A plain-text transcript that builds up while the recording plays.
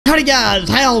Howdy guys,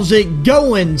 how's it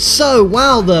going? So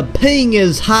while the ping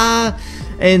is high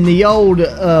and the old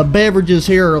beverages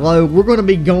here are low, we're going to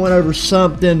be going over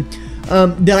something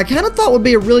that I kind of thought would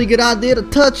be a really good idea to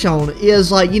touch on.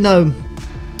 Is like, you know,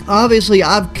 obviously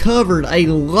I've covered a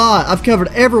lot. I've covered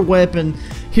every weapon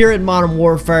here at Modern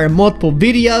Warfare in multiple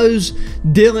videos,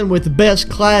 dealing with the best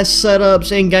class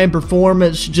setups, in-game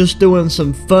performance, just doing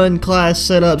some fun class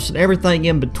setups and everything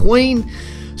in between.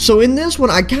 So in this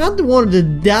one, I kind of wanted to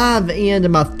dive into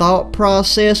my thought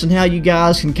process and how you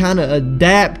guys can kind of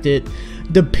adapt it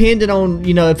depending on,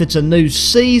 you know, if it's a new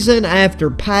season, after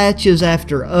patches,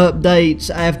 after updates,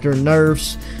 after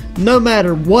nerfs, no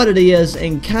matter what it is,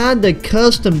 and kind of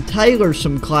custom tailor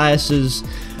some classes,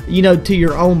 you know, to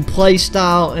your own play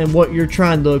style and what you're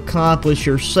trying to accomplish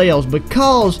yourselves.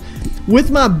 Because with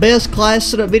my best class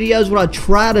setup videos, what I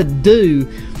try to do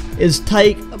is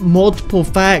take multiple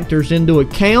factors into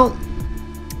account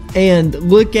and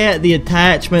look at the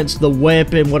attachments, the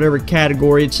weapon, whatever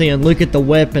category it's in, look at the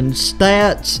weapon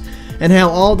stats and how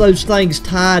all those things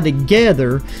tie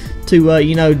together to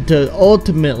you know, to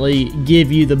ultimately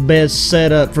give you the best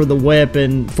setup for the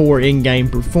weapon for in-game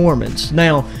performance.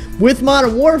 Now, with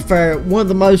Modern Warfare, one of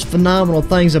the most phenomenal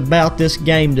things about this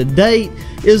game to date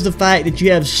is the fact that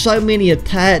you have so many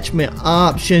attachment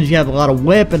options, you have a lot of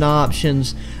weapon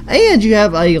options, and you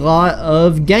have a lot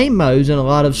of game modes and a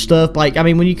lot of stuff. Like, I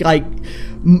mean, when you like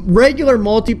regular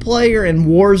multiplayer and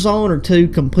Warzone are two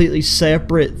completely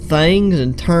separate things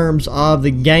in terms of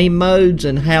the game modes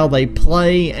and how they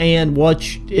play and what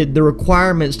the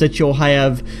requirements that you'll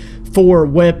have for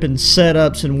weapon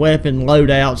setups and weapon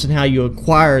loadouts and how you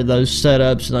acquire those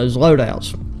setups and those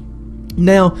loadouts.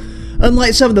 Now,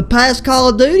 unlike some of the past Call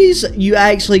of Duties, you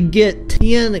actually get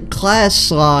 10 class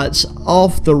slots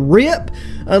off the rip,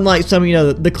 unlike some, you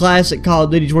know, the classic Call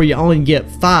of Duties where you only get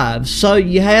 5. So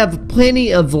you have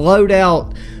plenty of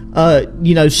loadout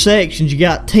you know, sections. You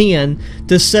got 10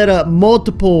 to set up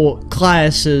multiple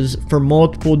classes for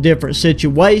multiple different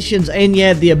situations, and you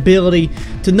have the ability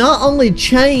to not only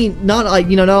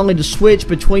not only to switch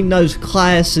between those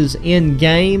classes in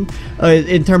game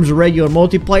in terms of regular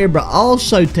multiplayer, but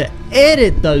also to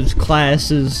edit those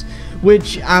classes,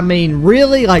 which, I mean,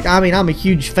 really, like, I mean, I'm a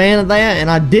huge fan of that and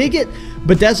I dig it,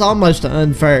 but that's almost an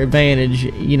unfair advantage,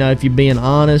 you know, if you're being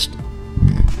honest.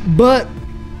 But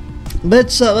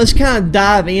let's kind of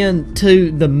dive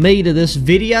into the meat of this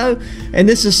video, and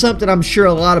this is something I'm sure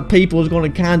a lot of people is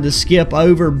going to kind of skip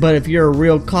over, but if you're a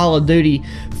real Call of Duty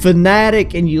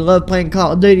fanatic and you love playing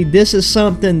Call of Duty, this is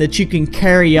something that you can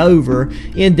carry over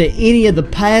into any of the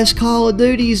past Call of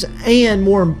Duties, and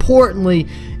more importantly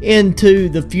into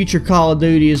the future Call of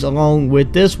Duties along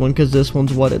with this one, because this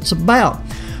one's what it's about.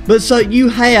 But so you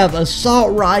have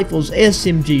assault rifles,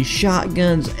 SMGs,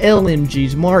 shotguns,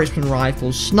 LMGs, marksman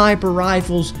rifles, sniper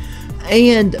rifles,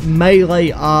 and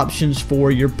melee options for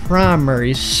your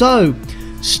primaries. So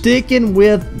sticking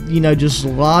with, you know, just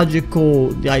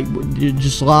logical, like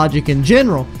just logic in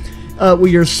general,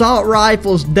 with your assault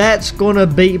rifles, that's going to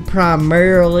be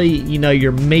primarily, you know,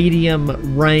 your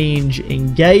medium range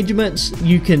engagements.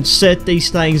 You can set these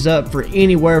things up for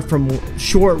anywhere from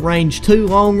short range to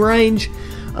long range.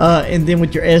 And then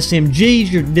with your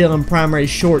SMGs, you're dealing primary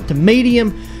short to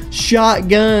medium.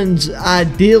 Shotguns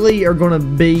ideally are going to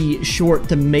be short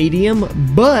to medium,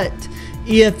 but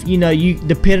if, you know,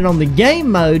 depending on the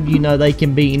game mode, you know, they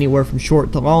can be anywhere from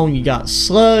short to long. You got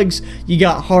slugs, you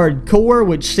got hardcore,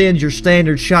 which sends your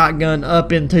standard shotgun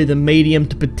up into the medium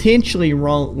to potentially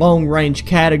long range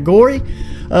category.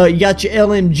 You got your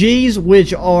LMGs,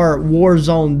 which are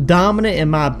Warzone dominant in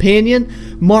my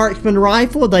opinion. Marksman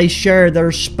rifle, they share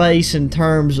their space in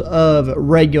terms of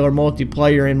regular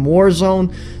multiplayer in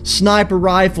Warzone. Sniper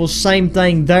rifles, same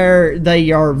thing there.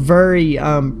 They are very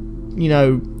you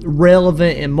know,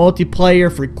 relevant in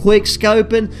multiplayer for quick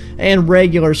scoping and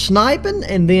regular sniping,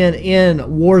 and then in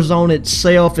Warzone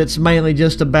itself, it's mainly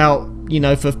just about, you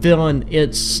know, fulfilling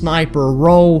its sniper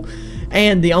role.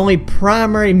 And the only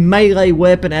primary melee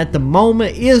weapon at the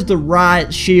moment is the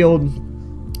riot shield,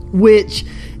 which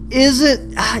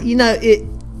isn't, you know,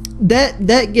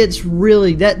 that gets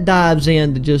really, that dives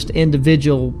into just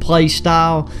individual play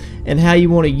style and how you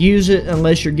want to use it,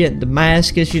 unless you're getting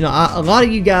Damascus. You know, a lot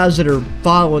of you guys that are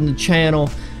following the channel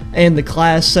and the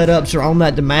class setups are on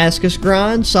that Damascus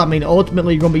grind. So I mean,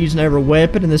 ultimately you're going to be using every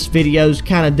weapon, and this video is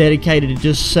kind of dedicated to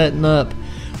just setting up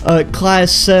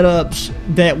class setups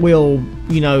that will,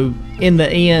 you know, in the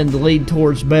end lead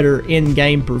towards better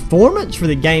in-game performance for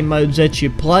the game modes that you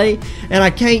play. And I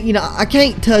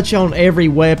can't touch on every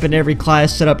weapon, every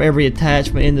class setup, every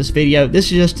attachment in this video. This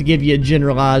is just to give you a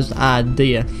generalized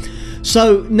idea.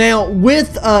 So now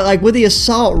with like with the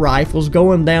assault rifles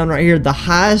going down right here, the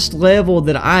highest level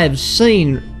that I have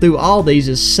seen through all these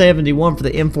is 71 for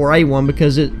the M4A1,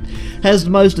 because it has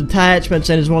the most attachments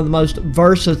and is one of the most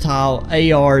versatile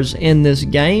ARs in this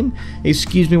game.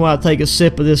 Excuse me while I take a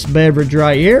sip of this beverage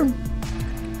right here.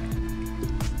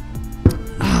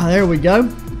 There we go.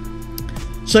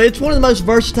 So it's one of the most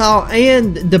versatile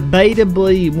and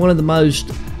debatably one of the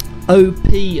most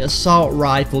OP assault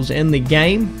rifles in the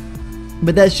game.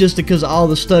 But that's just because of all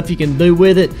the stuff you can do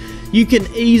with it. You can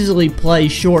easily play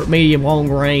short, medium, long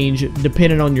range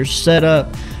depending on your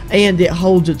setup, and it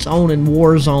holds its own in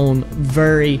Warzone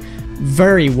very,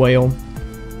 very well.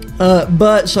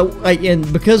 But so,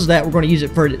 and because of that, we're going to use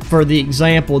it for the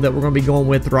example that we're going to be going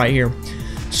with right here.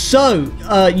 So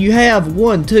you have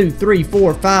 1, 2, 3,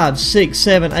 4, 5, 6,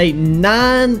 7, 8,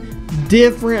 9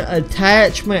 different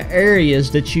attachment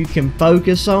areas that you can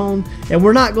focus on, and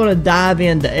we're not going to dive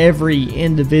into every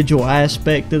individual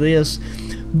aspect of this,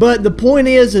 but the point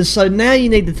is so now you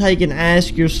need to take and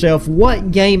ask yourself,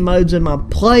 what game modes am I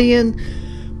playing,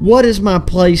 what is my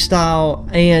play style,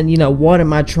 and you know, what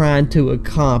am I trying to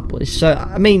accomplish? So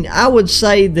I mean, I would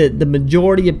say that the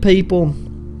majority of people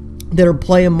that are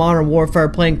playing Modern Warfare,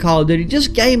 playing Call of Duty,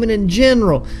 just gaming in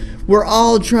general, we're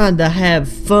all trying to have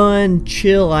fun,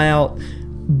 chill out,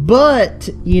 but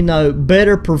you know,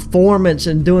 better performance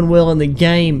and doing well in the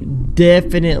game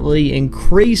definitely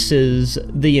increases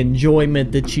the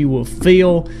enjoyment that you will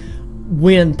feel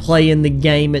when playing the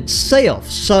game itself.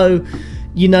 So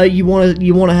you know, you want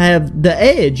to have the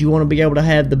edge. You want to be able to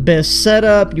have the best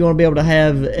setup. You want to be able to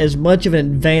have as much of an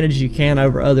advantage as you can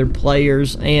over other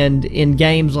players. And in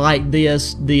games like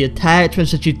this, the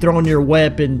attachments that you throw on your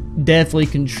weapon definitely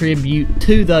contribute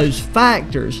to those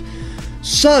factors.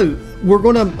 So we're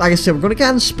gonna, like I said, we're gonna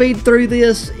kind of speed through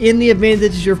this. In the event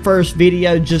this is your first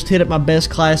video, just hit up my best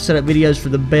class setup videos for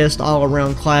the best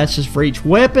all-around classes for each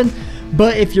weapon.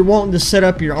 But if you're wanting to set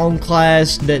up your own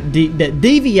class that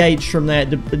deviates from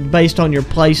that based on your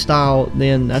play style,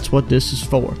 then that's what this is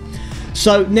for.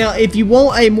 So now, if you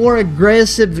want a more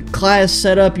aggressive class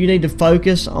setup, you need to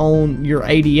focus on your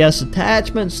ADS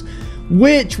attachments,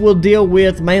 which will deal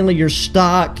with mainly your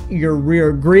stock, your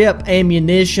rear grip,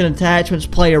 ammunition attachments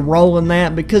play a role in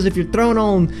that, because if you're throwing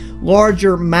on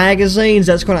larger magazines,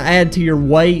 that's going to add to your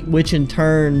weight, which in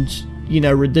turn, you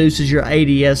know, reduces your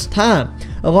ADS time,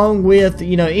 along with,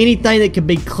 you know, anything that could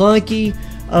be clunky,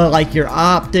 like your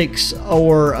optics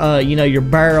or you know, your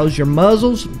barrels, your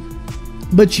muzzles.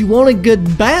 But you want a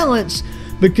good balance,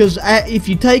 because if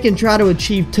you take and try to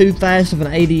achieve too fast of an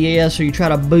ADS, or you try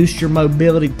to boost your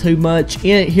mobility too much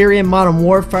here in Modern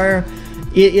Warfare,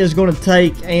 it is going to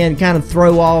take and kind of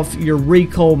throw off your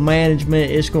recoil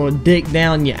management. It's going to dick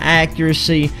down your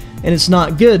accuracy, and it's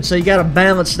not good. So you got to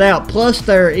balance it out. Plus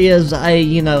there is a,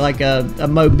 you know, like a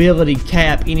mobility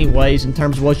cap anyways in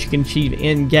terms of what you can achieve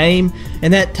in game,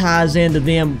 and that ties into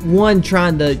them, one,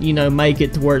 trying to, you know, make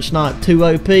it to where it's not too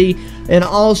OP, and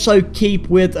also keep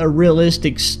with a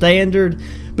realistic standard,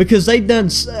 because they've done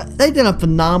a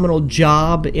phenomenal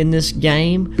job in this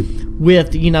game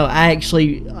with, you know,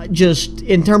 actually just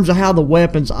in terms of how the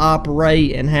weapons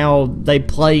operate and how they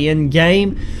play in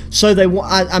game. So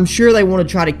I'm sure they want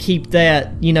to try to keep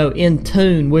that, you know, in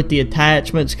tune with the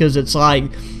attachments, because it's like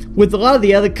with a lot of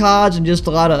the other CODs and just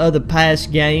a lot of other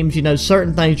past games, you know,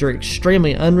 certain things are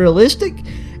extremely unrealistic.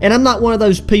 And I'm not one of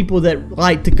those people that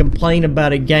like to complain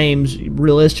about a game's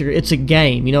realistic. It's a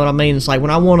game, you know what I mean? It's like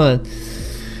when I want to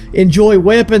enjoy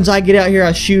weapons, I get out here,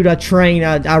 I shoot, I train,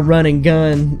 I run and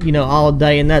gun, you know, all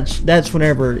day, and that's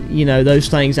whenever, you know, those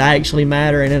things actually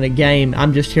matter. And in a game,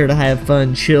 I'm just here to have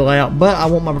fun, chill out, but I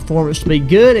want my performance to be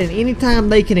good, and anytime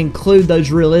they can include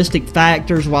those realistic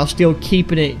factors while still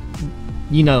keeping it,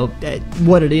 you know,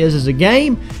 what it is as a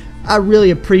game, I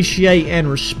really appreciate and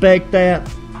respect that.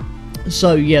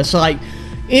 So yes, like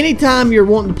anytime you're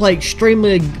wanting to play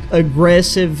extremely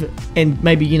aggressive and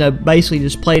maybe, you know, basically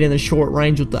just play it in the short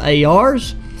range with the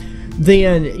ARs,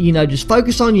 then, you know, just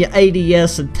focus on your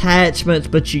ADS attachments,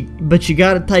 but you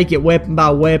got to take it weapon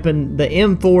by weapon. The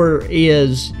M4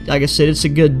 is, like I said, it's a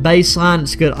good baseline,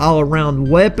 it's a good all-around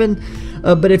weapon.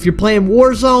 But if you're playing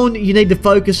Warzone, you need to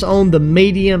focus on the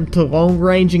medium to long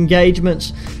range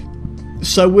engagements.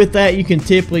 So with that, you can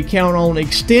typically count on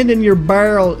extending your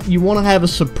barrel. You want to have a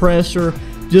suppressor,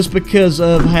 just because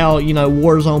of how, you know,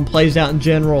 Warzone plays out in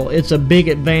general. It's a big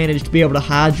advantage to be able to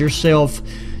hide yourself,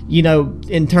 you know,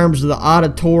 in terms of the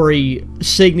auditory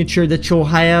signature that you'll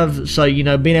have. So, you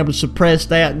know, being able to suppress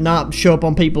that, not show up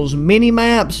on people's mini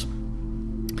maps.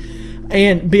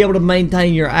 and be able to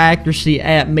maintain your accuracy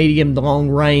at medium to long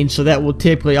range. So that will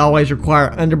typically always require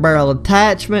underbarrel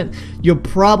attachment. You'll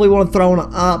probably want to throw on an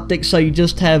optic so you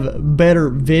just have better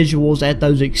visuals at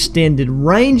those extended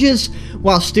ranges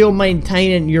while still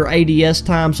maintaining your ADS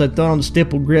time. So throwing on the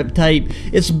stipple grip tape,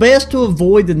 it's best to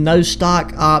avoid the no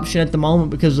stock option at the moment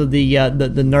because of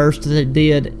the nerfs that they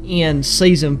did in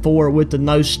Season 4 with the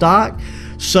no stock.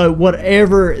 So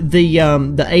whatever the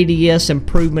ADS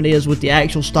improvement is with the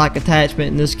actual stock attachment,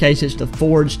 in this case it's the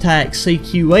Forged Tac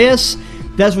CQS,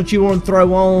 that's what you want to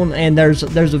throw on, and there's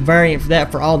a variant for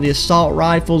that for all the assault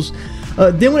rifles.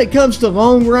 Then when it comes to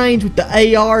long range with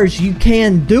the ARs, you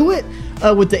can do it.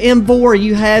 With the M4,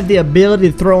 you have the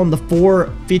ability to throw on the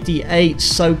 458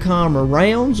 SOCOM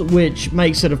rounds, which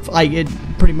makes it it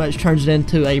pretty much turns it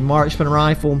into a marksman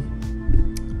rifle.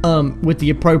 With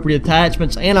the appropriate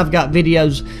attachments, and I've got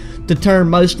videos to turn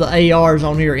most of the ARs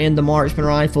on here into marksman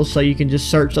rifles, so you can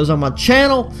just search those on my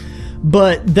channel.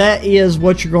 But that is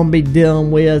what you're going to be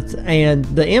dealing with, and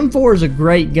the M4 is a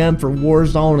great gun for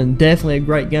Warzone and definitely a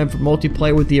great gun for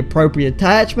multiplayer with the appropriate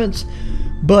attachments.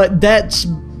 But that's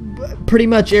pretty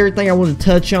much everything I want to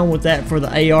touch on with that for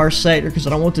the AR sector, because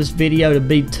I don't want this video to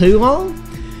be too long.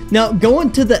 Now,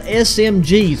 going to the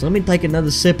SMGs, let me take another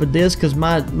sip of this because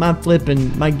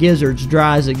my gizzard's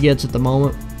dry as it gets at the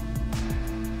moment.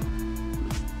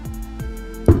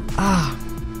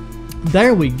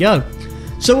 There we go.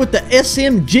 So with the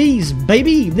SMGs,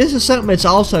 baby, this is something that's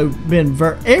also been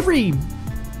every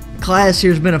class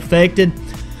here has been affected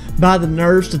by the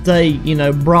nerfs that they,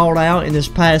 brought out in this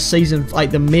past season,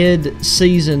 like the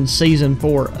mid-season Season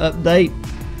 4 update.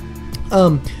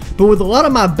 But with a lot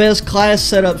of my best class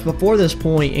setups before this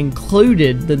point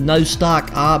included the no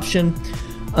stock option,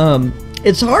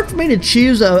 it's hard for me to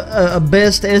choose a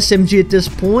best SMG at this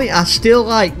point. I still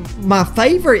like, my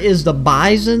favorite is the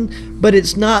Bison, but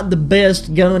it's not the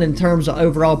best gun in terms of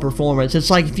overall performance. It's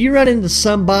like if you run into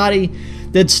somebody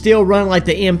that's still running like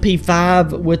the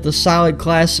MP5 with the solid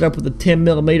class setup with the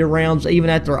 10mm rounds,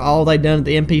 even after all they've done at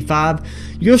the MP5,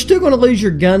 you're still going to lose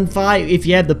your gunfight if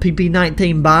you have the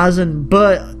PP19 Bison.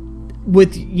 But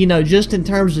with, just in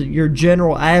terms of your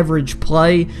general average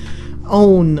play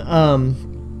on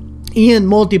in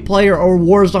multiplayer or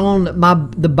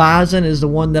Warzone, the Bison is the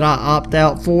one that I opt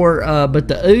out for. But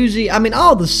the Uzi, I mean,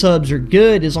 all the subs are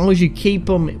good as long as you keep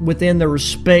them within the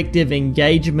respective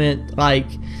engagement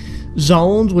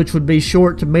zones, which would be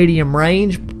short to medium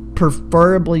range,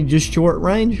 preferably just short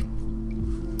range.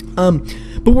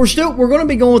 But we're going to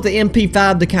be going with the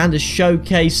MP5 to kind of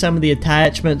showcase some of the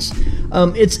attachments.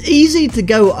 It's easy to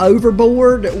go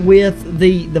overboard with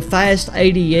the fast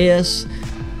ADS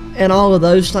and all of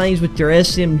those things with your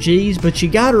SMGs, but you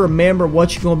got to remember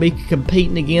what you're going to be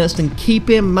competing against and keep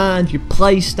in mind your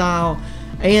play style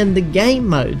and the game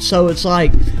mode. So it's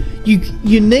like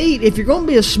you need, if you're going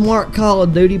to be a smart Call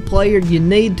of Duty player, you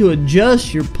need to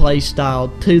adjust your play style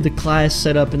to the class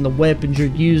setup and the weapons you're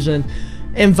using,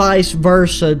 and vice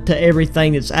versa to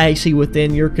everything that's actually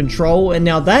within your control. And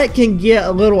now that can get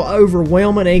a little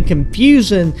overwhelming and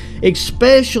confusing,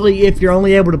 especially if you're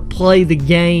only able to play the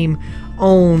game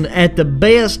on, at the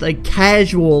best, a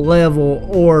casual level,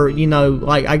 or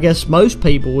I guess most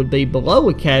people would be below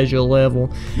a casual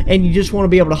level, and you just want to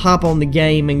be able to hop on the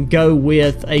game and go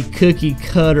with a cookie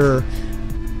cutter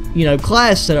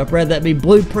class setup, whether that be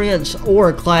blueprints or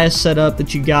a class setup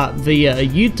that you got via a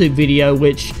YouTube video,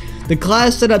 which the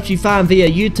class setups you find via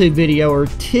YouTube video are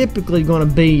typically going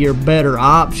to be your better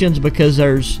options, because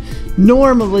there's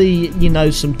normally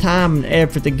some time and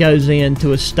effort that goes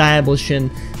into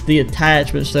establishing the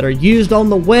attachments that are used on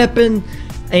the weapon,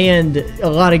 and a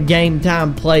lot of game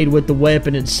time played with the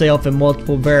weapon itself in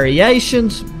multiple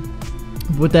variations.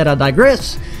 With that, I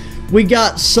digress. We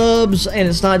got subs, and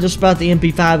it's not just about the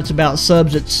MP5, it's about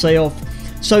subs itself.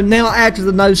 So now after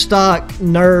the no stock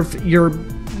nerf, you're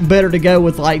better to go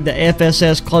with like the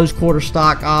FSS close quarter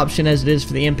stock option as it is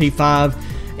for the MP5,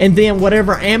 and then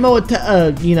whatever ammo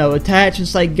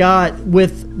attachments they got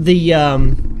with the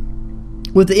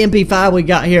MP5 we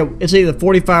got here. It's either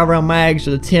 45 round mags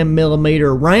or the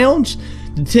 10mm rounds.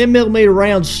 The 10mm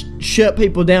rounds shut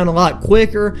people down a lot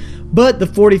quicker, but the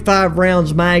 45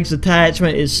 rounds mags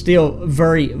attachment is still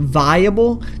very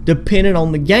viable depending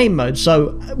on the game mode.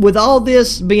 So with all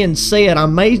this being said,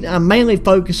 I'm mainly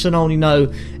focusing on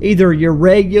either your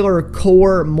regular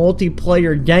core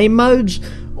multiplayer game modes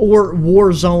or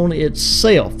Warzone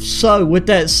itself. So with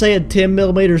that said,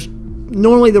 10mm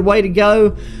normally the way to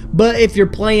go, but if you're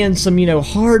playing some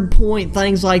hard point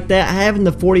things like that, having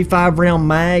the 45 round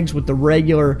mags with the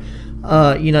regular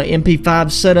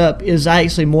MP5 setup is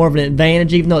actually more of an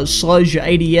advantage, even though it slows your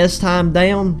ADS time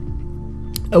down.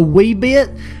 a wee bit,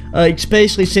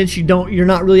 especially since you're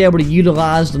not really able to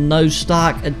utilize the no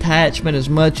stock attachment as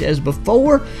much as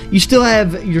before. You still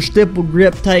have your stipple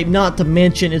grip tape, not to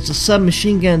mention it's a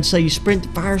submachine gun, so your sprint to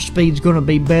fire speed is going to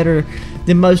be better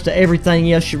than most of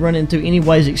everything else you run into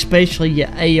anyways, especially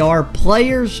your AR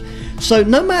players. So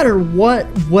no matter what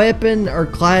weapon or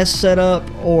class setup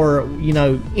or, you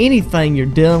know, anything you're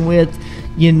dealing with,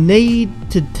 you need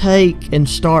to take and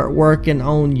start working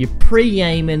on your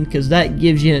pre-aiming, because that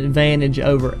gives you an advantage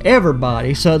over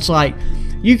everybody. So it's like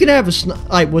you can have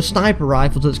like with sniper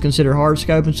rifles, it's considered hard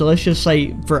scoping. So let's just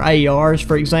say for ARs,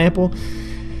 for example,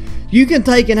 you can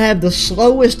take and have the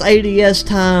slowest ADS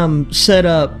time set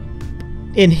up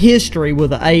in history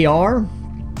with an AR,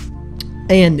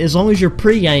 and as long as you're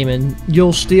pre-aiming,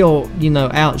 you'll still, you know,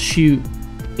 outshoot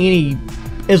any.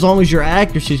 As long as your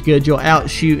accuracy is good, you'll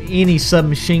outshoot any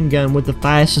submachine gun with the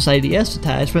fastest ADS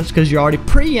attachments, because you're already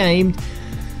pre-aimed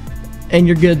and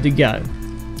you're good to go.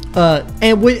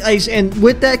 And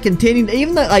with that continuing,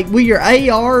 even though, like with your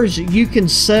ARs, you can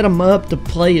set them up to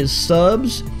play as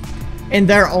subs, and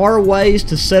there are ways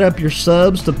to set up your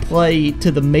subs to play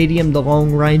to the medium to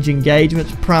long range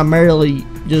engagements, primarily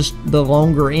just the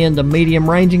longer end of medium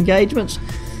range engagements.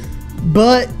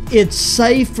 But it's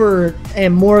safer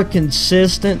and more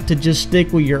consistent to just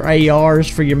stick with your ARs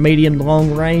for your medium to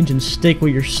long range and stick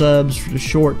with your subs for the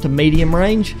short to medium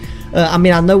range. I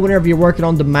mean, I know whenever you're working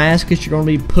on Damascus, you're going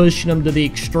to be pushing them to the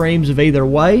extremes of either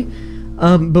way.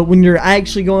 But when you're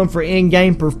actually going for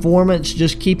in-game performance,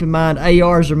 just keep in mind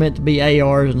ARs are meant to be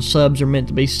ARs and subs are meant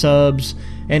to be subs.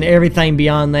 And everything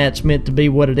beyond that's meant to be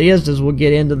what it is, as we'll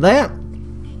get into that.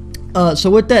 So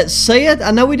with that said,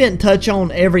 I know we didn't touch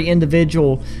on every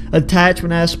individual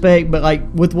attachment aspect, but like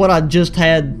with what I just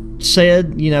had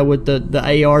said, you know, with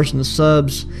the ARs and the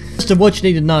subs, just of what you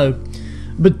need to know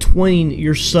between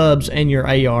your subs and your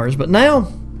ARs. But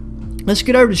now, let's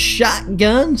get over to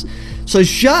shotguns. So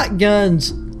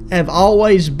shotguns have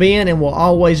always been and will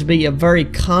always be a very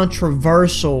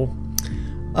controversial,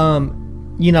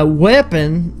 you know,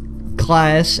 weapon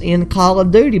class in Call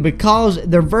of Duty, because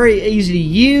they're very easy to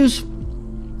use,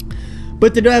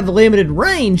 but they do have a limited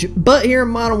range. But here in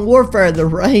Modern Warfare, the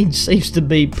range seems to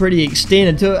be pretty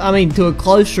extended to a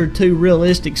closer to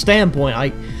realistic standpoint.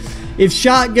 Like, if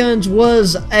shotguns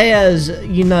was as,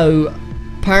 you know,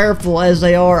 powerful as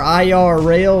they are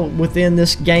IRL within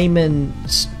this gaming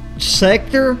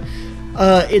sector,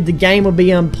 the game would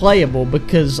be unplayable,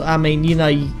 because I mean, you know,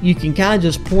 you can kind of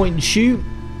just point and shoot.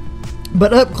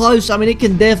 But up close, I mean, it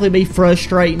can definitely be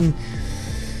frustrating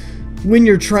when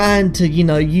you're trying to, you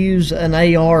know, use an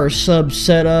AR or sub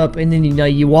setup, and then, you know,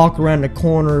 you walk around the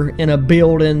corner in a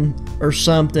building or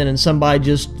something, and somebody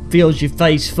just fills your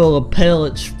face full of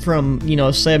pellets from, you know,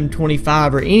 a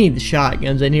 725 or any of the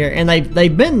shotguns in here. And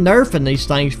they've been nerfing these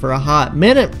things for a hot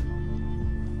minute.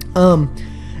 And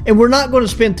we're not going to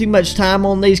spend too much time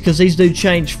on these, because these do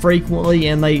change frequently,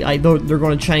 and they're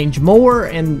going to change more,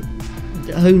 and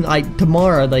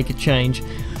tomorrow they could change.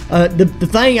 The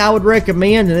thing I would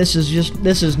recommend, and this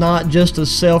is not just a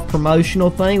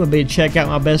self-promotional thing, would be to check out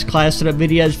my best class setup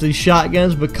videos for these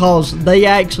shotguns, because they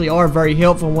actually are very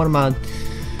helpful. One of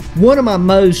my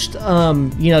most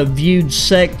you know, viewed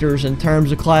sectors in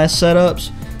terms of class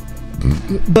setups.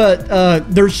 But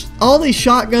there's all these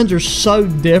shotguns are so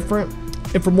different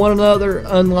from one another,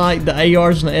 unlike the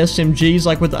ARs and the SMGs.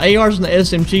 Like with the ARs and the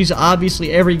SMGs,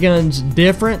 obviously every gun's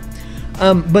different.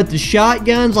 But the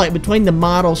shotguns, like between the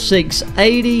Model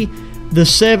 680, the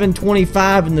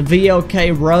 725, and the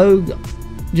VLK Rogue,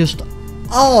 just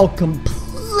all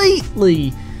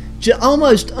completely,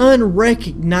 almost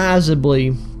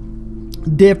unrecognizably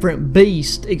different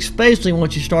beasts, especially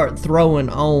once you start throwing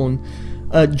on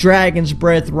Dragon's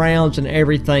Breath rounds and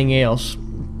everything else.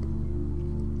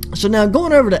 So now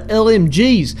going over to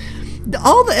LMGs.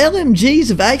 All the LMGs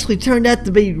have actually turned out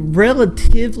to be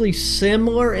relatively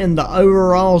similar in the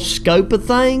overall scope of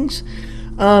things,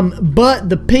 but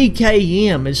the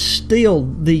PKM is still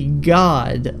the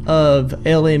god of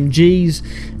LMGs,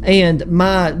 and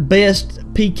my best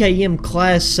PKM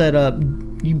class setup,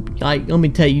 let me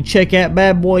tell you, check that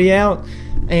bad boy out.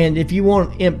 And if you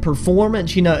want in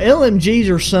performance, you know, LMGs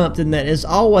are something that has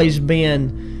always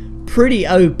been pretty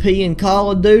OP in Call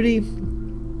of Duty.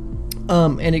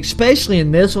 And especially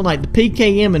in this one, like the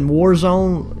PKM in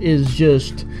Warzone is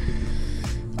just,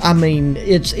 I mean,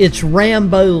 it's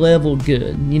Rambo level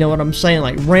good. You know what I'm saying?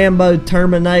 Like Rambo,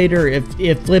 Terminator.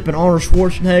 If flipping Arnold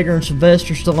Schwarzenegger and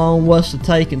Sylvester Stallone was to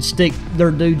take and stick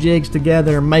their do jigs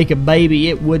together and make a baby,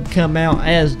 it would come out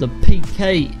as the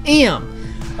PKM.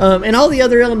 And all the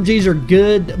other LMGs are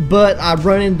good, but I've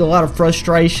run into a lot of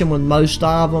frustration with most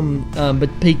of them, but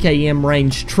PKM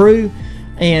reigns true.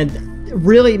 And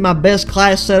really my best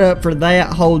class setup for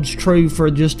that holds true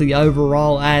for just the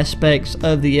overall aspects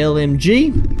of the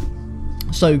LMG.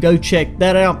 So go check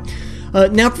that out.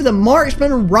 Now for the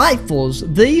marksman rifles,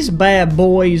 these bad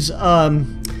boys,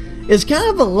 it's kind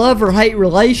of a love or hate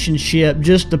relationship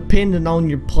just depending on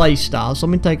your play style. So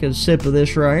let me take a sip of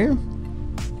this right here.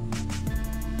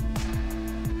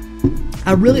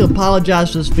 I really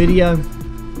apologize for this video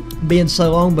being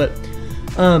so long, but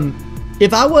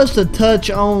if I was to touch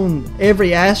on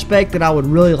every aspect that I would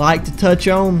really like to touch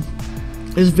on,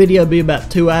 this video would be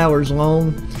about 2 hours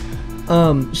long.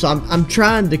 So I'm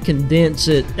trying to condense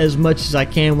it as much as I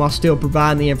can while still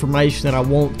providing the information that I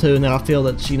want to and that I feel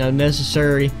that's, you know,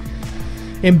 necessary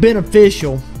and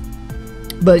beneficial.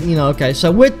 But, you know, okay,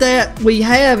 so with that, we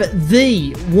have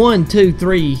the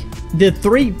the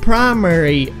three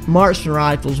primary marksman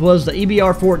rifles was the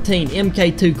EBR-14,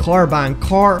 MK2 carbine,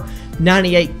 Kar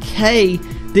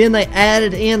 98K, then they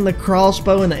added in the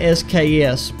crossbow and the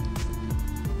SKS.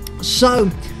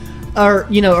 So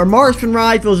our marksman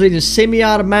rifles are either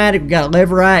semi-automatic, we got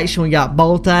lever action, we got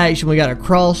bolt action, we got a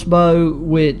crossbow,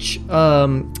 which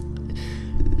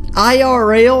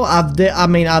IRL, I've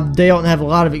dealt and have a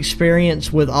lot of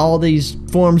experience with all these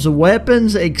forms of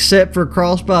weapons except for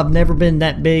crossbow. I've never been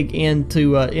that big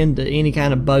into any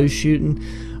kind of bow shooting.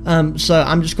 So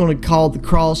I'm just going to call the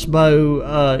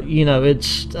crossbow, you know,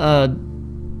 it's a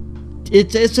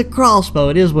crossbow.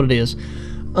 It is what it is.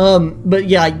 But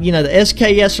yeah, you know, the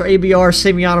SKS or EBR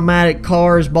semi-automatic,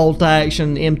 cars, bolt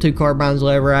action, M2 carbines,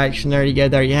 lever action. There you go.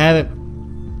 There you have it.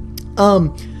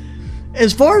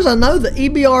 As far as I know, the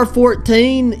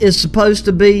EBR-14 is supposed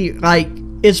to be like,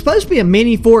 it's supposed to be a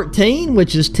mini 14,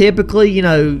 which is typically, you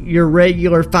know, your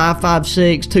regular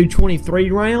 5.56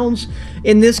 223 rounds.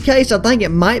 In this case, I think it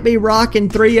might be rocking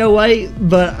 308,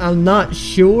 but I'm not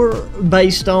sure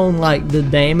based on like the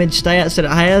damage stats that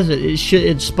it has.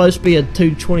 It's supposed to be a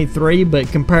 223, but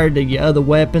compared to your other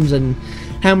weapons and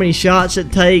how many shots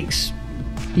it takes,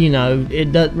 you know,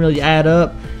 it doesn't really add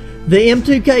up. The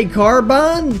M2K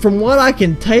carbine, from what I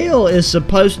can tell, is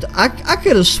supposed to... I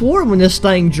could have sworn when this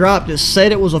thing dropped, it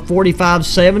said it was a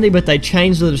 4570, but they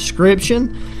changed the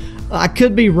description. I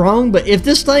could be wrong, but if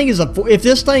this thing is and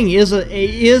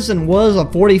was a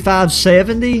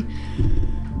 4570,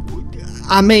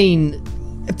 I mean,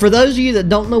 for those of you that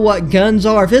don't know what guns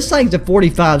are, if this thing's a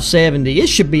 4570, it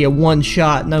should be a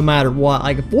one-shot no matter what.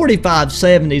 Like a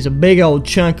 4570 is a big old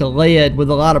chunk of lead with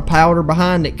a lot of powder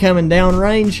behind it coming down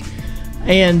range.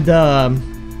 And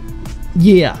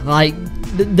yeah, like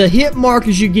the hit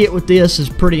markers you get with this is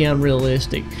pretty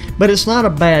unrealistic, but it's not a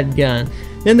bad gun.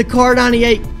 Then the Kar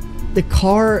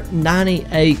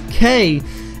 98K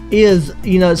is,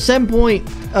 you know,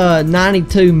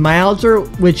 7.92 Mauser,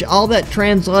 which all that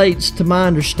translates, to my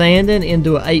understanding,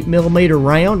 into an 8mm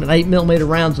round. An 8mm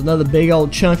round is another big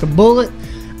old chunk of bullet.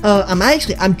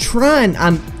 I'm trying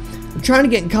to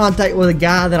get in contact with a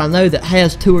guy that I know that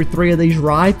has 2 or 3 of these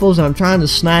rifles, and I'm trying to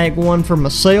snag one for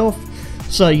myself.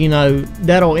 So, you know,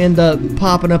 that'll end up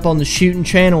popping up on the shooting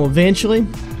channel eventually.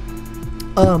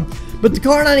 But the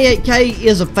Kar 98K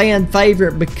is a fan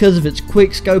favorite because of its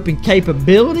quick scoping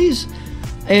capabilities,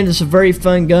 and it's a very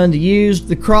fun gun to use.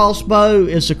 The crossbow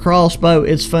is a crossbow.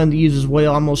 It's fun to use as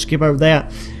well. I'm going to skip over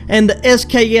that. And the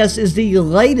SKS is the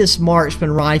latest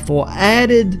marksman rifle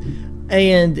added,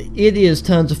 and it is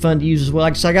tons of fun to use as well.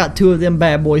 Like I said, I got 2 of them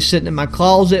bad boys sitting in my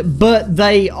closet, but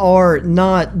they are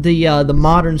not the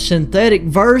modern synthetic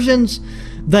versions.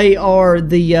 They are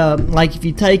the like if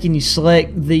you take and you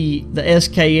select the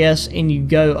SKS and you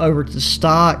go over to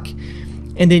stock,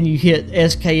 and then you hit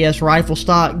SKS rifle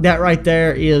stock, that right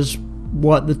there is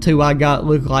what the 2 I got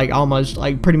look like, almost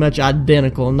like pretty much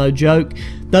identical, no joke.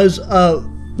 Those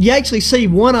you actually see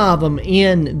one of them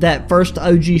in that first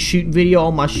OG shooting video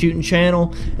on my shooting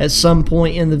channel at some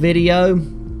point in the video.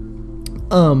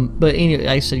 But anyway,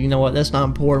 I said, you know what, that's not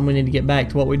important. We need to get back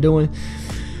to what we're doing.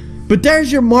 But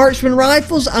there's your marksman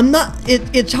rifles.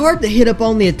 It's hard to hit up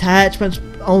on the attachments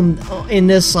in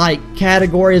this like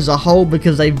category as a whole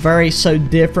because they vary so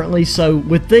differently. So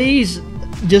with these,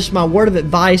 just my word of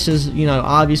advice is, you know,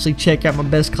 obviously check out my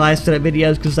best class setup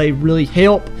videos because they really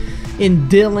help in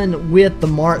dealing with the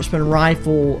marksman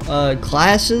rifle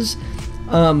classes,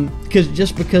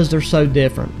 because they're so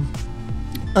different.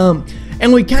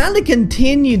 And we kind of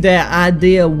continue that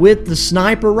idea with the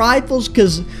sniper rifles,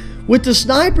 because with the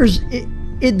snipers,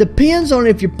 it depends on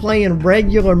if you're playing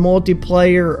regular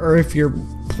multiplayer or if you're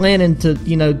planning to,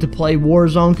 you know, to play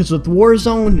Warzone, because with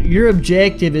Warzone, your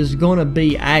objective is going to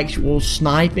be actual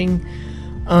sniping,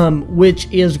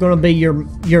 which is going to be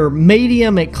your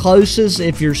medium at closest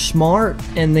if you're smart,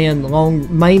 and then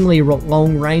mainly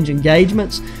long range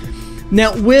engagements.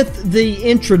 Now, with the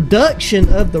introduction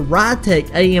of the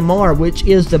Rytec AMR, which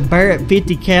is the Barrett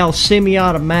 50 cal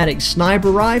semi-automatic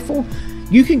sniper rifle,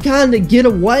 you can kind of get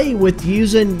away with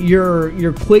using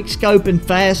your quick scope and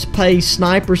fast paced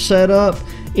sniper setup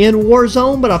in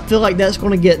Warzone, but I feel like that's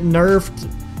going to get nerfed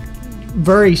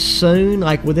very soon,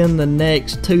 like within the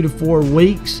next 2 to 4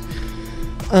 weeks.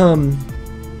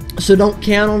 So don't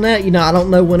count on that. You know, I don't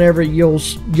know whenever you'll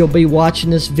be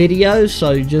watching this video,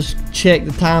 so just check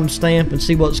the timestamp and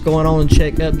see what's going on and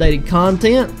check updated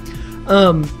content.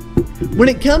 When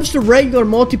it comes to regular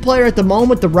multiplayer at the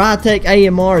moment, the Rytec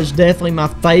AMR is definitely my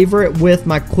favorite with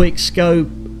my quick scope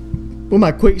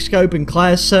and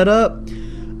class setup.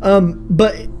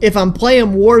 But if I'm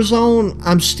playing Warzone,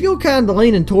 I'm still kind of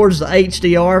leaning towards the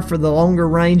HDR for the longer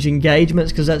range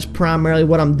engagements, because that's primarily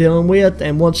what I'm dealing with.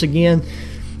 And once again,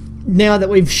 now that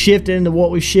we've shifted into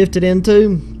what we've shifted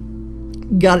into,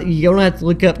 you're gonna have to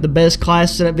look up the best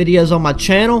class setup videos on my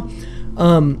channel,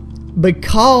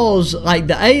 because like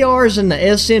the ARs and the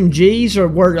SMGs are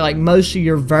where like most of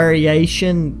your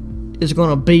variation is going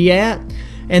to be at,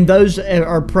 and those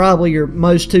are probably your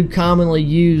most two commonly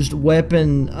used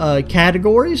weapon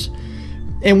categories.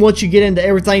 And once you get into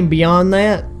everything beyond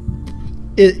that,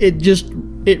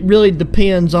 it really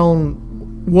depends on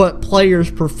what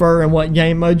players prefer and what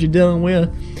game mode you're dealing with.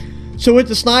 So with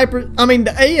the sniper, I mean,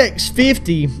 the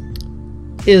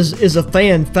AX50 is a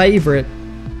fan favorite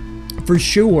for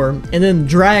sure, and then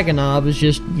Dragunov is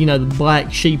just, you know, the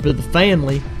black sheep of the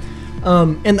family.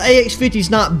 And the AX50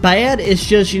 is not bad. It's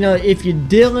just, you know, if you're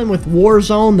dealing with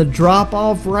Warzone, the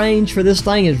drop-off range for this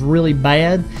thing is really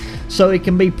bad. So it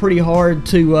can be pretty hard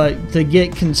to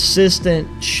get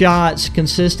consistent shots,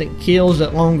 consistent kills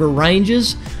at longer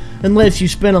ranges, unless you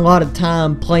spend a lot of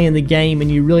time playing the game and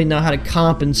you really know how to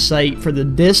compensate for the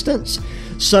distance.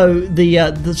 So the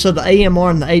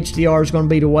AMR and the HDR is going to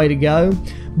be the way to go.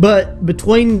 But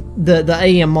between the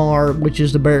AMR, which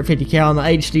is the Barrett 50 cal, and the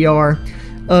HDR,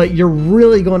 you're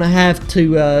really going to have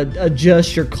to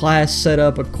adjust your class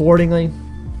setup accordingly.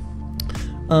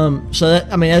 So that,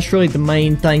 I mean, that's really the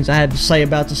main things I had to say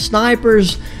about the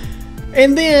snipers.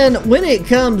 And then when it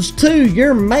comes to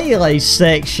your melee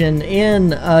section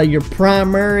in your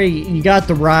primary, you got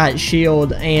the riot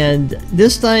shield, and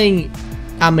this thing,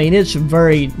 I mean, it's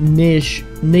very niche.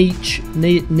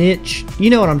 You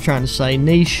know what I'm trying to say?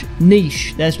 Niche.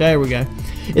 There we go.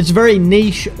 It's very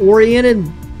niche oriented,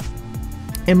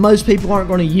 and most people aren't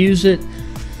going to use it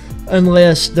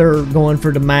unless they're going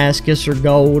for Damascus or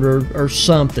gold or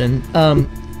something.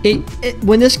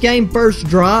 When this game first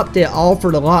dropped, it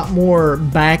offered a lot more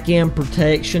back-end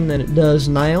protection than it does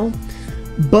now,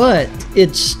 but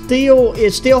it still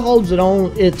holds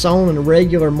its own in a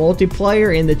regular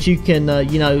multiplayer, in that you can,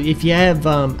 you know, if you have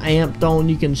amped on,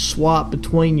 you can swap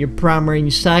between your primary and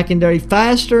your secondary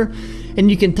faster,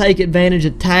 and you can take advantage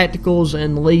of tacticals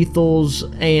and lethals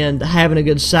and having a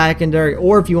good secondary.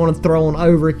 Or if you want to throw an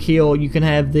overkill, you can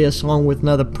have this along with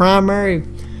another primary.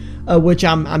 Which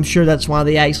I'm sure that's why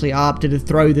they actually opted to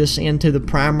throw this into the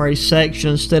primary section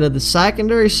instead of the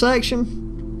secondary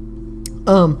section.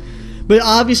 But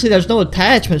obviously there's no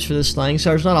attachments for this thing, so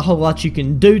there's not a whole lot you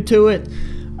can do to it.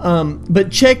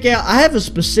 But check out, I have a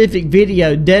specific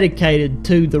video dedicated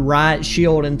to the riot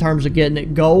shield in terms of getting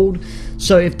it gold.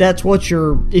 So if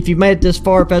you made it this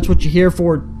far, if that's what you're here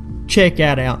for, check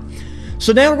that out.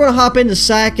 So now we're going to hop into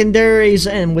secondaries,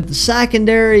 and with the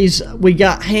secondaries, we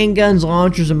got handguns,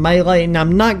 launchers, and melee, and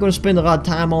I'm not going to spend a lot of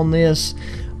time on this,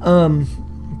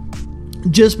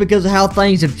 just because of how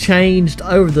things have changed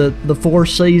over the 4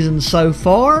 seasons so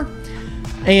far.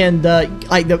 And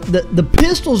like the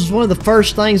pistols is one of the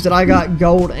first things that I got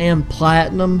gold and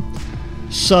platinum.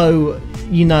 So,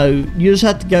 you know, you just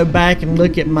have to go back and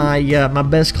look at my my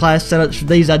best class setups for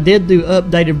these. I did do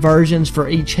updated versions for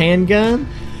each handgun.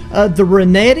 The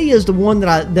Renetti is the one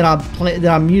that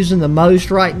I'm using the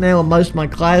most right now in most of my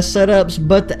class setups,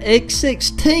 but the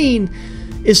X16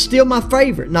 is still my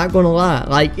favorite, not gonna lie.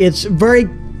 Like, it's very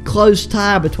close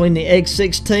tie between the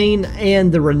X16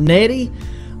 and the Renetti.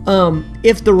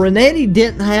 If the Renetti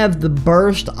didn't have the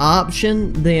burst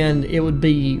option, then it would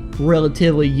be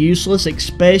relatively useless,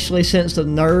 especially since the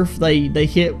nerf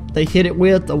they hit it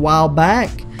with a while back.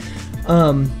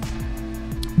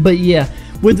 But yeah,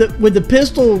 with the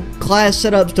pistol class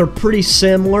setups, they're pretty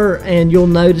similar, and you'll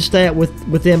notice that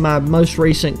within my most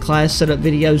recent class setup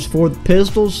videos for the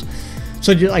pistols.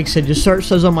 So just, like I said, just search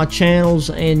those on my channels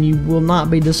and you will not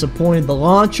be disappointed. The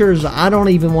launchers, I don't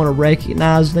even want to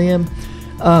recognize them.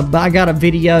 But I got a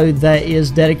video that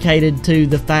is dedicated to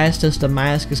the fastest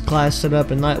Damascus class setup,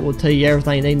 and that will tell you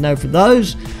everything you need to know for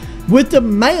those. With the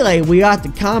melee, we got the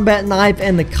combat knife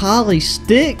and the collie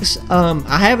sticks.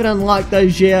 I haven't unlocked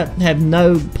those yet. Have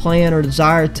no plan or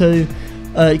desire to,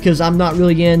 because I'm not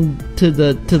really into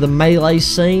the melee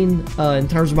scene in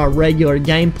terms of my regular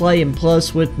gameplay, and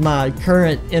plus with my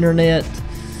current internet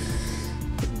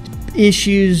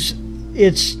issues,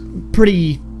 it's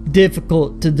pretty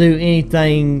difficult to do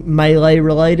anything melee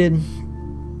related,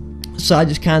 so I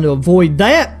just kind of avoid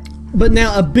that. But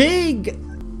now a big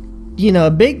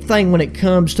thing when it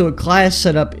comes to a class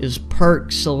setup is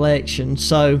perk selection.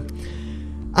 So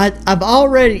I've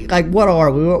already, like, what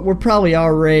are we? We're probably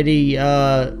already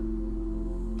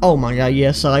oh my god,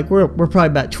 yes. So like we're probably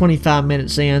about 25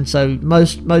 minutes in. So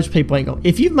most people ain't gonna.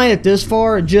 If you've made it this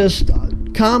far, just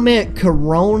comment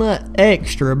Corona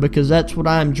Extra, because that's what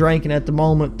I'm drinking at the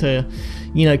moment to,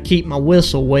 keep my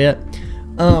whistle wet.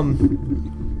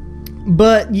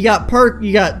 But you got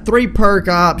 3 perk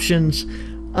options.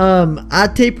 I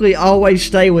typically always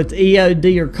stay with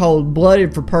EOD or Cold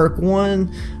Blooded for perk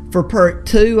 1. For perk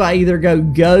 2, I either go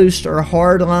Ghost or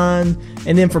Hardline,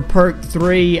 and then for perk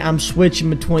 3, I'm switching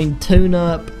between Tune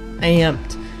Up,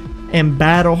 Amped, and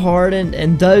Battle Hardened,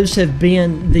 and those have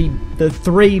been the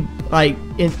 3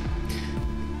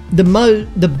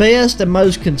 the best and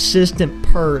most consistent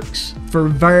perks for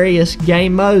various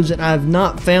game modes, and I've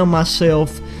not found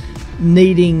myself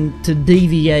needing to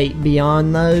deviate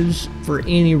beyond those for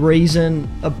any reason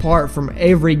apart from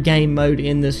every game mode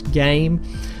in this game.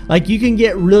 Like, you can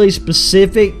get really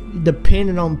specific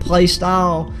depending on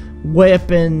playstyle,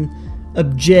 weapon,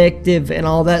 objective, and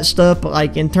all that stuff, but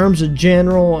like in terms of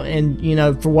general and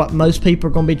for what most people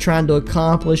are going to be trying to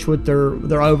accomplish with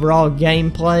their overall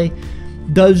gameplay,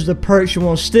 those are the perks you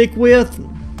want to stick with.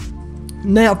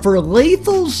 Now for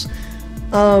lethals,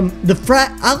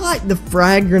 I like the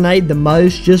frag grenade the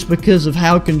most, just because of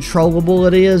how controllable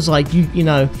it is. Like you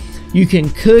can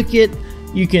cook it,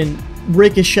 you can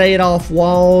ricochet it off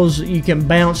walls, you can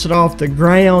bounce it off the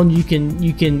ground, you can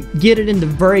get it into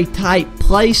very tight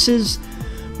places.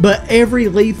 But every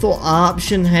lethal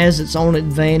option has its own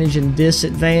advantage and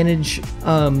disadvantage.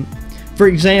 For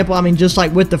example, just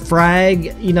like with the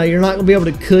frag, you're not gonna be able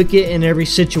to cook it in every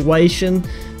situation.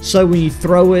 So when you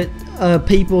throw it,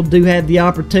 people do have the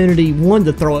opportunity, one,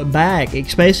 to throw it back,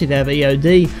 especially to have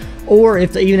EOD, or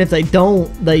even if they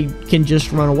don't, they can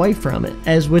just run away from it.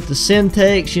 As with the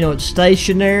Syntex, it's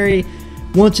stationary.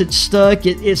 Once it's stuck,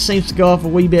 it seems to go off a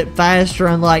wee bit faster,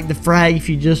 unlike the frag. If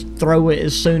you just throw it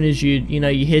as soon as you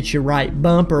hit your right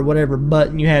bumper or whatever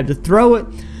button you have to throw it.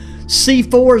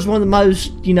 C4 is one of the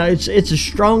most, it's a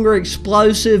stronger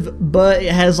explosive, but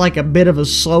it has like a bit of a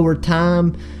slower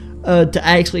time to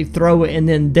actually throw it and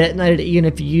then detonate it, even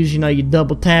if you use, you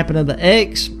double tapping of the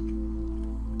X.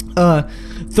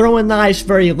 Throwing knives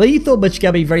very lethal, but you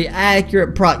gotta be very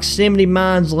accurate. Proximity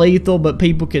mine's lethal, but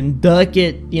people can duck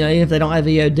it. Even if they don't have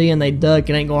EOD and they duck,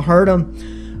 it ain't gonna hurt them.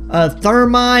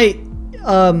 Thermite,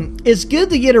 it's good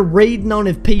to get a reading on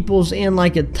if people's in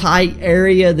like a tight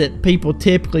area that people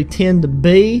typically tend to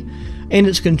be, and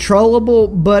it's controllable,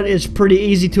 but it's pretty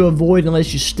easy to avoid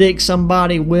unless you stick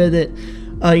somebody with it.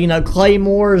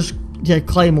 Claymores. Yeah,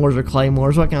 claymores are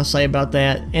claymores. What can I say about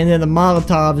that? And then the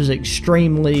Molotov is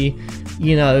extremely,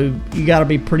 you got to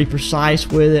be pretty precise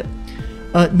with it.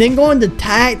 Then going to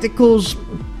tacticals,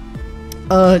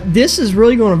 this is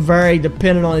really going to vary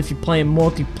depending on if you're playing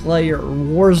multiplayer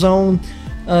or Warzone.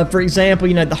 For example,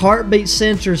 the heartbeat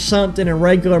sensor is something in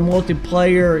regular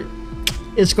multiplayer,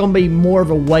 it's going to be more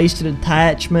of a wasted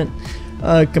attachment.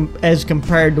 As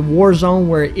compared to Warzone,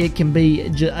 where it can be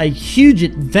a huge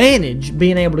advantage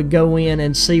being able to go in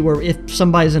and see where if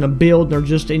somebody's in a building or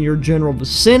just in your general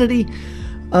vicinity.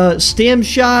 Stem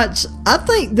shots, I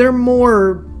think they're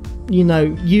more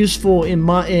useful in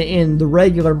the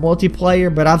regular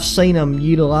multiplayer, but I've seen them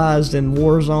utilized in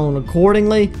Warzone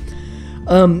accordingly.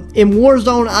 In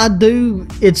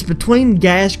Warzone, it's between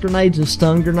gas grenades and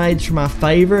stun grenades for my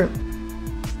favorite.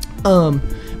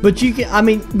 But you can,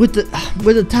 with the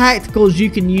tacticals,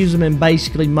 you can use them in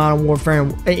basically Modern Warfare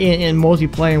in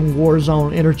multiplayer and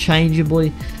Warzone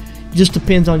interchangeably. Just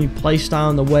depends on your playstyle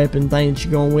and the weapon thing that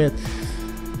you're going with.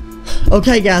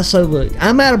 Okay, guys, so look,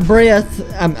 I'm out of breath.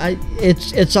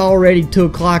 It's already 2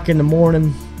 o'clock in the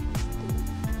morning,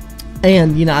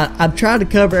 and I've tried to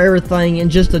cover everything in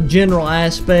just a general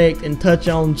aspect and touch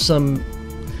on some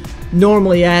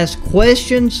normally asked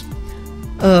questions.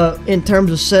 in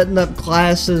terms of setting up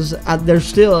classes, there's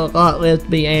still a lot left to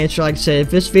be answered. Like I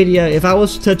said, if I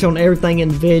was to touch on everything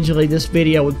individually, this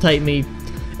video would take me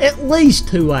at least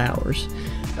 2 hours.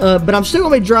 But I'm still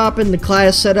going to be dropping the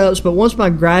class setups, but once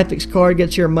my graphics card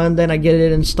gets here Monday and I get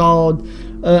it installed,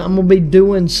 I'm going to be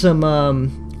doing some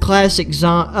custom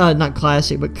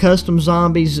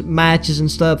zombies matches and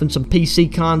stuff, and some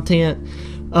PC content.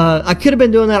 I could have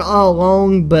been doing that all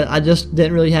along, but I just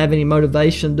didn't really have any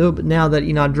motivation to do it. But now that,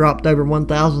 you know, I dropped over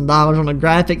 $1,000 on a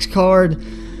graphics card,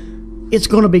 it's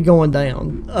going to be going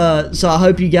down. So I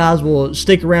hope you guys will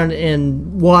stick around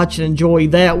and watch and enjoy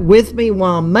that with me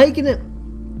while I'm making it.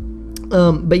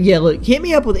 But yeah, look, hit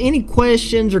me up with any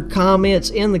questions or comments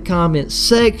in the comments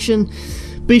section.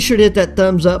 Be sure to hit that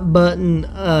thumbs up button,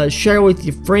 share with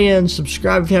your friends,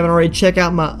 subscribe if you haven't already, check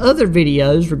out my other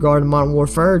videos regarding Modern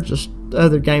Warfare, just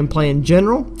other gameplay in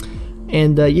general.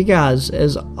 And you guys,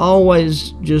 as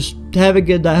always, just have a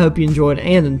good day. I hope you enjoyed,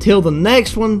 and until the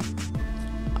next one,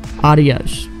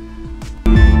 adios.